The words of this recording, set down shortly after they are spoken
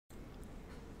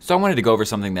So I wanted to go over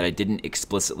something that I didn't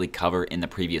explicitly cover in the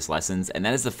previous lessons, and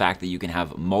that is the fact that you can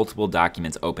have multiple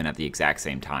documents open at the exact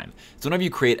same time. So whenever you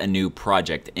create a new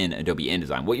project in Adobe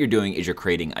InDesign, what you're doing is you're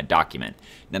creating a document.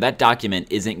 Now that document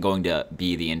isn't going to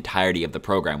be the entirety of the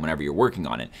program whenever you're working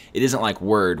on it. It isn't like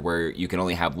Word where you can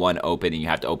only have one open and you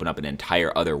have to open up an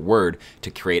entire other Word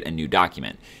to create a new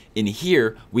document. In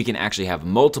here, we can actually have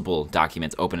multiple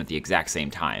documents open at the exact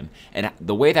same time. And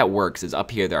the way that works is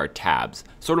up here there are tabs,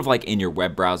 sort of like in your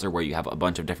web browser where you have a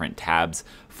bunch of different tabs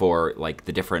for like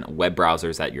the different web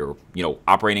browsers that you're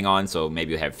operating on. So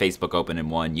maybe you have Facebook open in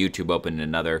one, YouTube open in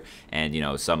another, and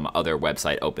some other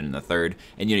website open in the third.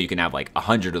 And you can have like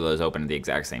 100 of those open at the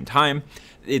exact same time.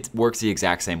 It works the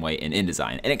exact same way in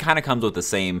InDesign, and it kind of comes with the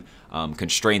same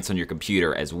constraints on your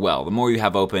computer as well. The more you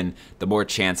have open, the more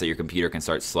chance that your computer can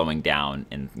start slowing down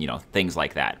and things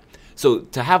like that. So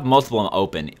to have multiple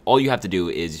open, all you have to do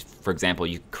is, for example,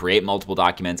 you create multiple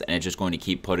documents and it's just going to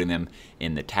keep putting them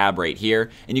in the tab right here.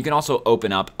 And you can also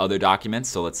open up other documents.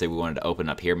 So let's say we wanted to open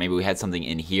up here. Maybe we had something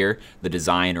in here, the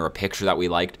design or a picture that we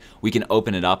liked. We can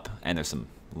open it up, and there's some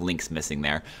links missing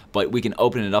there, but we can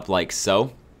open it up like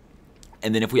so.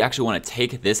 And then if we actually want to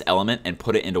take this element and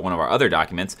put it into one of our other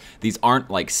documents, these aren't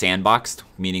like sandboxed,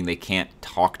 meaning they can't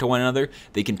talk to one another.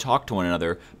 They can talk to one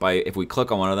another by, if we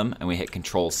click on one of them and we hit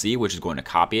Control C, which is going to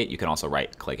copy it. You can also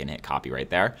right click and hit copy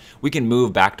right there. We can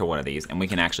move back to one of these and we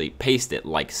can actually paste it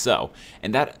like so.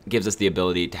 And that gives us the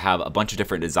ability to have a bunch of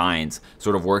different designs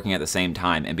sort of working at the same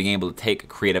time and being able to take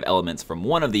creative elements from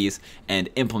one of these and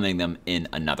implementing them in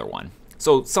another one.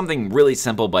 So something really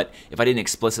simple, but if I didn't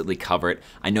explicitly cover it,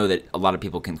 I know that a lot of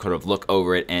people can sort of look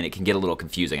over it and it can get a little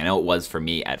confusing. I know it was for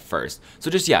me at first. So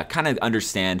just, kind of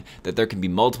understand that there can be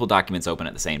multiple documents open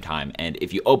at the same time. And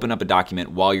if you open up a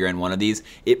document while you're in one of these,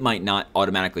 it might not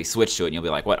automatically switch to it. And you'll be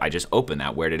like, what? I just opened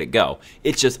that. Where did it go?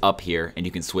 It's just up here and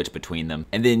you can switch between them.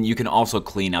 And then you can also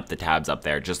clean up the tabs up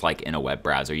there, just like in a web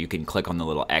browser. You can click on the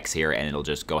little X here and it'll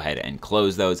just go ahead and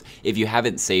close those. If you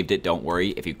haven't saved it, don't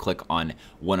worry. If you click on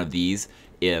one of these,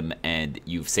 and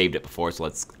you've saved it before, so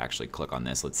let's actually click on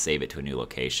this. Let's save it to a new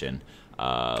location.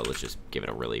 Let's just give it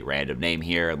a really random name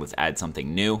here. Let's add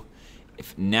something new.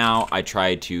 If now I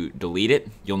try to delete it,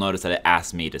 you'll notice that it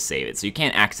asks me to save it. So you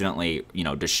can't accidentally,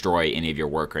 destroy any of your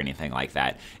work or anything like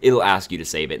that. It'll ask you to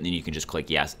save it, and then you can just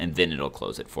click yes, and then it'll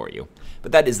close it for you.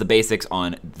 But that is the basics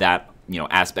on that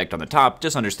aspect on the top.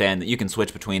 Just understand that you can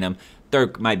switch between them.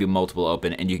 There might be multiple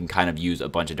open, and you can kind of use a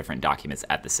bunch of different documents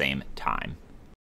at the same time.